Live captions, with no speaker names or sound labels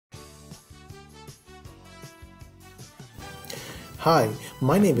Hi,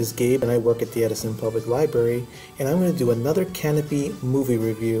 my name is Gabe and I work at the Edison Public Library, and I'm going to do another Canopy movie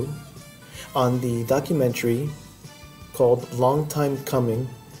review on the documentary called Long Time Coming,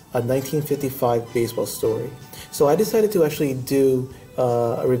 a 1955 baseball story. So I decided to actually do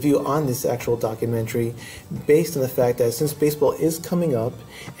a review on this actual documentary based on the fact that since baseball is coming up,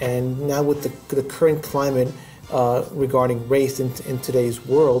 and now with the current climate regarding race in today's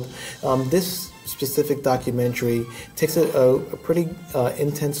world, this specific documentary takes a pretty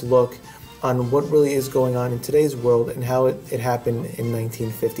intense look on what really is going on in today's world and how it happened in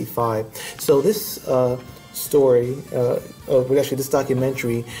 1955. So this story, actually this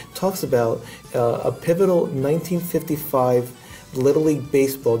documentary, talks about a pivotal 1955 Little League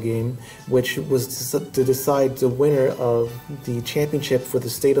baseball game, which was to decide the winner of the championship for the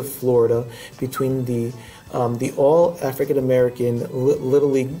state of Florida between the all African American Little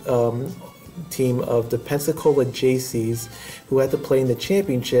League team of the Pensacola Jaycees, who had to play in the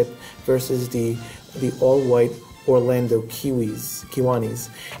championship, versus the all-white Orlando Kiwanis.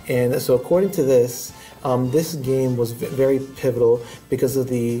 And so according to this, this game was very pivotal because of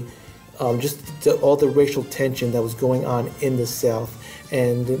the all the racial tension that was going on in the South.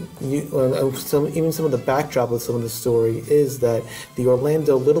 And even some of the backdrop of some of the story is that the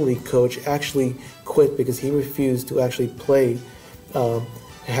Orlando Little League coach actually quit because he refused to actually play,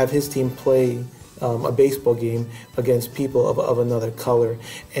 have his team play a baseball game against people of another color.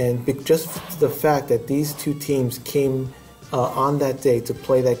 And just the fact that these two teams came on that day to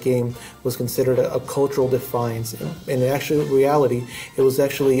play that game was considered a cultural defiance. And in actual reality, it was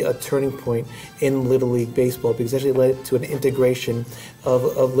actually a turning point in Little League baseball, because it actually led to an integration of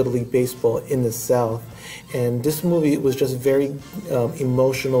Little League baseball in the South. And this movie was just very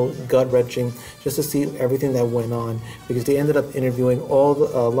emotional, gut-wrenching, just to see everything that went on, because they ended up interviewing a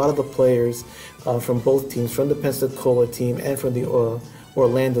lot of the players from both teams, from the Pensacola team and from the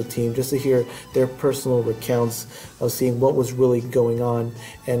Orlando team, just to hear their personal recounts of seeing what was really going on.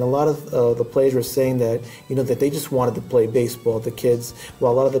 And a lot of the players were saying that, that they just wanted to play baseball, the kids,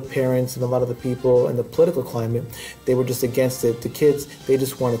 while a lot of the parents and a lot of the people in the political climate, they were just against it. The kids, they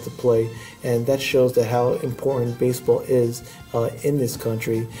just wanted to play. And that shows that how important baseball is in this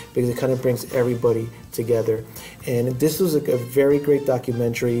country, because it kind of brings everybody together. And this was a very great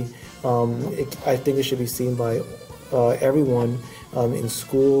documentary. I think it should be seen by everyone in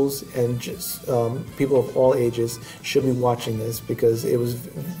schools, and just people of all ages should be watching this, because it was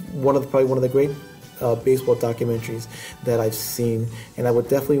probably one of the great baseball documentaries that I've seen, and I would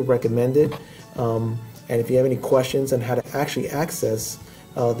definitely recommend it. And if you have any questions on how to actually access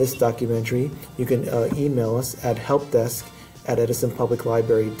this documentary, you can email us at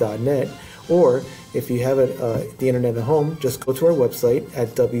helpdesk@edisonpubliclibrary.net, or if you have the internet at home, just go to our website at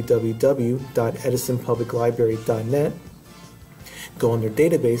www.edisonpubliclibrary.net, go under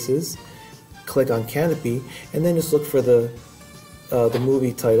databases, click on Canopy, and then just look for the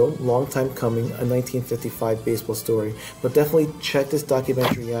movie title, Long Time Coming, a 1955 baseball story. But definitely check this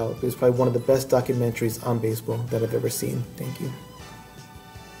documentary out. It's probably one of the best documentaries on baseball that I've ever seen. Thank you.